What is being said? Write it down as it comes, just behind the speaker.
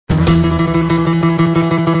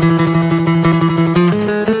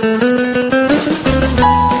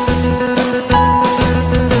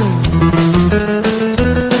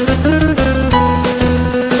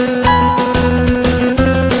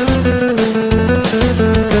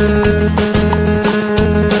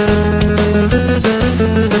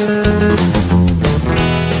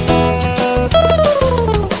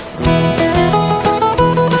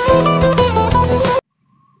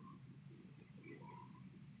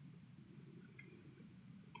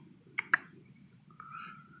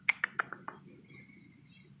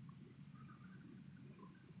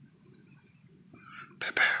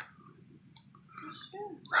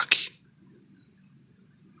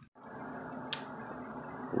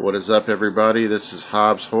What is up, everybody? This is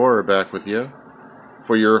Hobbs Horror back with you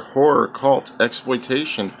for your horror cult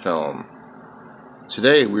exploitation film.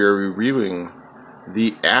 Today we are reviewing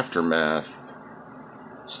The Aftermath,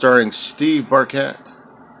 starring Steve Barkett,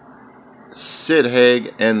 Sid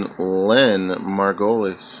Haig, and Len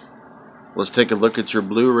Margulies. Let's take a look at your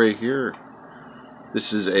Blu-ray here.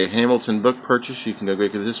 This is a Hamilton book purchase. You can go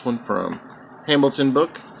get this one from Hamilton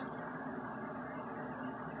Book.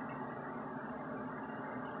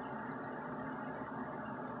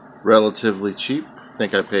 Relatively cheap. I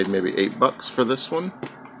think I paid maybe $8 for this one.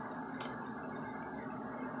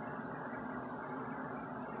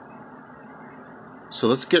 So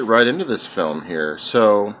let's get right into this film here.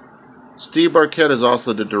 So Steve Barkett is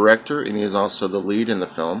also the director, and he is also the lead in the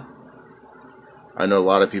film. I know a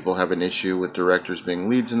lot of people have an issue with directors being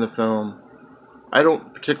leads in the film. I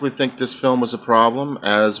don't particularly think this film was a problem,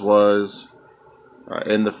 as was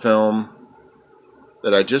in the film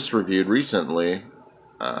that I just reviewed recently,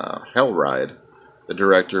 Hell Ride. The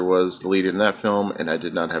director was the lead in that film, and I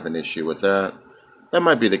did not have an issue with that. That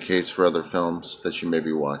might be the case for other films that you may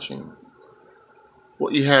be watching.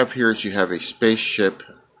 What you have here is you have a spaceship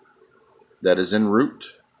that is en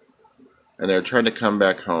route, and they're trying to come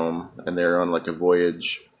back home, and they're on like a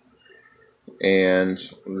voyage, and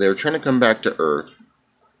they're trying to come back to Earth.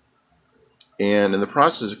 And in the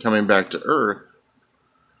process of coming back to Earth,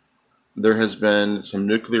 there has been some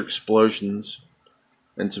nuclear explosions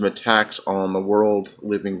and some attacks on the world,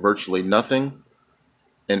 leaving virtually nothing,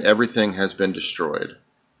 and everything has been destroyed.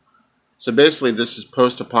 So basically this is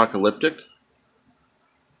post-apocalyptic,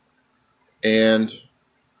 and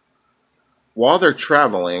while they're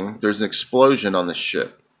traveling, there's an explosion on the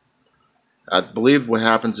ship. I believe what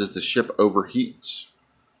happens is the ship overheats,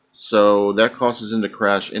 so that causes them to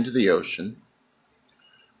crash into the ocean.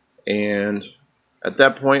 And at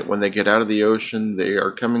that point, when they get out of the ocean, they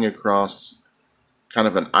are coming across kind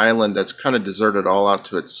of an island that's kind of deserted all out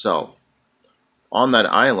to itself. On that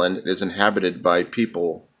island, it is inhabited by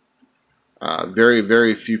people, very,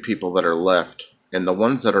 very few people that are left. And the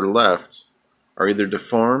ones that are left are either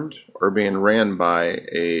deformed or being ran by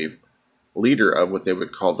a leader of what they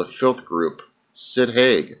would call the filth group, Sid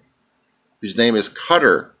Haig, whose name is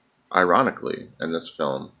Cutter, ironically, in this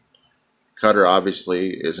film. Cutter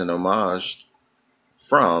obviously is an homage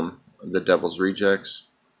from The Devil's Rejects,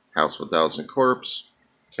 House with a Thousand Corpse,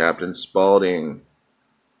 Captain Spaulding.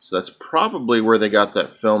 So that's probably where they got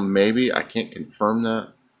that film, maybe. I can't confirm that.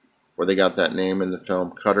 Where they got that name in the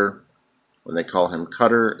film, Cutter. When they call him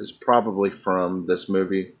Cutter, is probably from this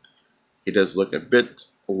movie. He does look a bit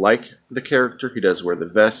like the character. He does wear the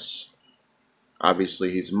vests.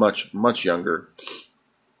 Obviously, he's much, much younger.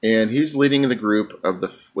 And he's leading the group of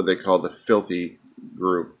what they call the filthy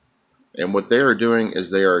group. And what they are doing is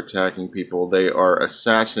they are attacking people. They are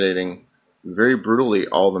assassinating very brutally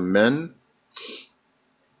all the men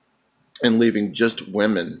and leaving just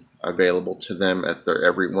women available to them at their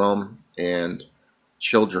every whim, and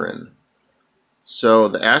children. So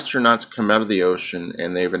the astronauts come out of the ocean,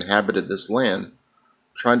 and they've inhabited this land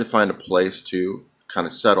trying to find a place to kind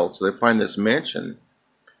of settle. So they find this mansion.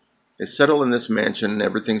 They settle in this mansion, and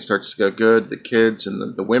everything starts to go good. The kids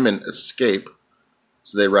and the women escape.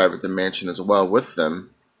 So they arrive at the mansion as well with them.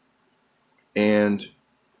 And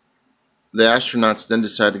the astronauts then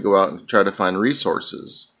decide to go out and try to find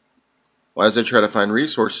resources. Well, as they try to find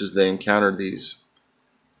resources, they encounter these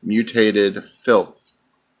mutated filth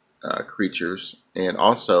creatures. And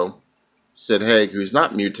also Sid Haig, who's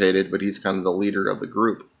not mutated, but he's kind of the leader of the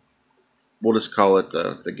group. We'll just call it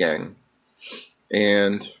the gang.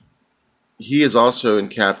 And he has also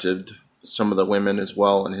captured some of the women as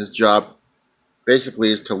well, and his job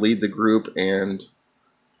basically is to lead the group and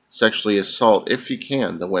sexually assault, if he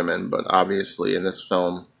can, the women. But obviously in this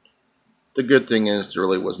film, the good thing is there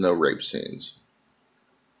really was no rape scenes.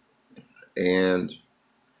 And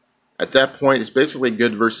at that point, it's basically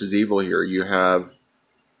good versus evil here. You have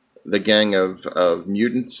the gang of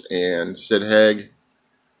mutants and Sid Haig,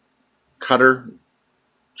 Cutter,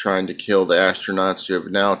 trying to kill the astronauts who have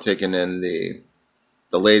now taken in the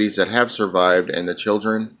ladies that have survived and the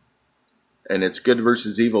children. And it's good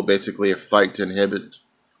versus evil, basically a fight to inhibit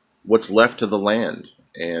what's left of the land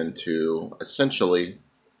and to essentially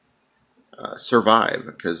survive,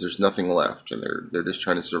 because there's nothing left, and they're just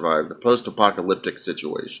trying to survive the post-apocalyptic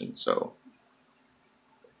situation. So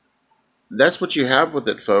that's what you have with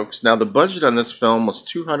it, folks. Now, the budget on this film was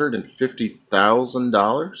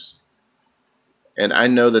 $250,000, and I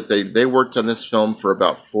know that they worked on this film for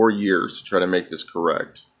about 4 years to try to make this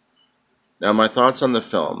correct. Now, my thoughts on the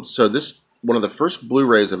film. So this one of the first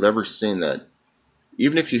Blu-rays I've ever seen that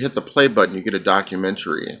even if you hit the play button, you get a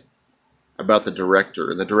documentary about the director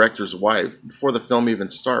and the director's wife before the film even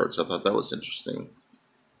starts. I thought that was interesting.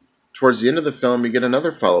 Towards the end of the film, you get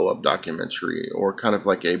another follow-up documentary, or kind of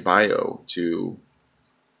like a bio to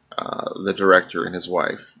the director and his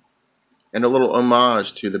wife, and a little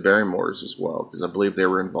homage to the Barrymores as well, because I believe they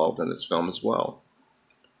were involved in this film as well.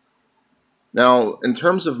 Now, in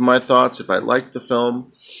terms of my thoughts, if I liked the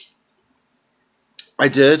film, I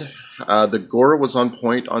did. The gore was on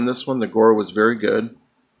point on this one. The gore was very good.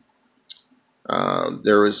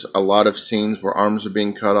 There was a lot of scenes where arms were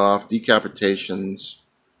being cut off, decapitations,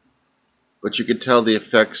 but you could tell the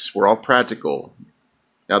effects were all practical.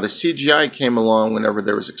 Now, the CGI came along whenever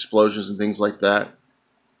there was explosions and things like that.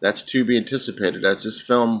 That's to be anticipated, as this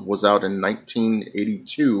film was out in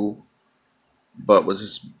 1982, but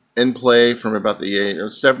was in play from about the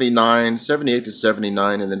 78 to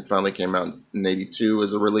 79, and then finally came out in 82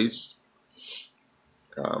 as a release.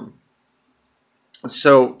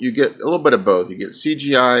 So you get a little bit of both. You get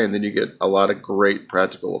CGI, and then you get a lot of great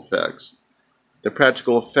practical effects. The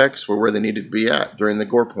practical effects were where they needed to be at during the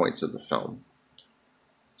gore points of the film.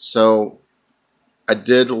 So I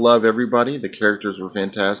did love everybody. The characters were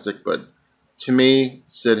fantastic, but to me,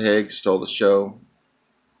 Sid Haig stole the show.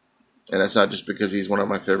 And that's not just because he's one of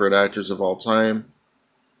my favorite actors of all time.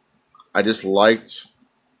 I just liked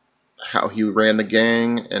how he ran the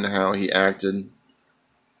gang and how he acted.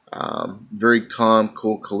 Very calm,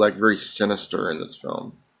 cool, collect, very sinister in this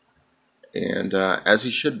film. And as he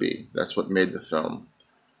should be. That's what made the film.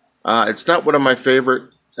 It's not one of my favorite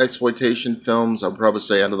exploitation films. I'll probably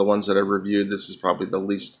say out of the ones that I've reviewed, this is probably the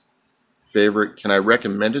least favorite. Can I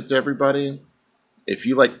recommend it to everybody? If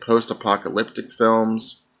you like post-apocalyptic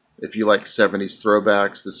films, if you like 70s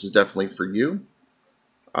throwbacks, this is definitely for you.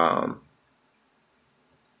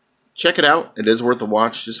 Check it out. It is worth a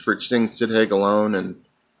watch just for seeing Sid Haig alone, and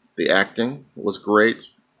the acting was great.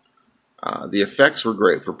 The effects were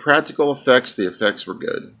great. For practical effects, the effects were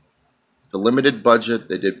good. The limited budget,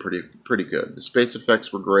 they did pretty good. The space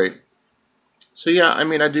effects were great. So yeah, I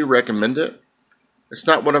mean, I do recommend it. It's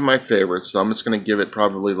not one of my favorites, so I'm just going to give it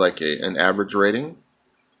probably like an average rating.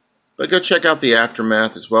 But go check out The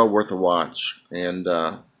Aftermath. It's well worth a watch. And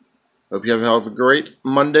hope you have a great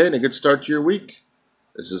Monday and a good start to your week.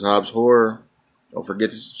 This is Hobbs Horror. Don't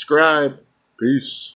forget to subscribe. Peace.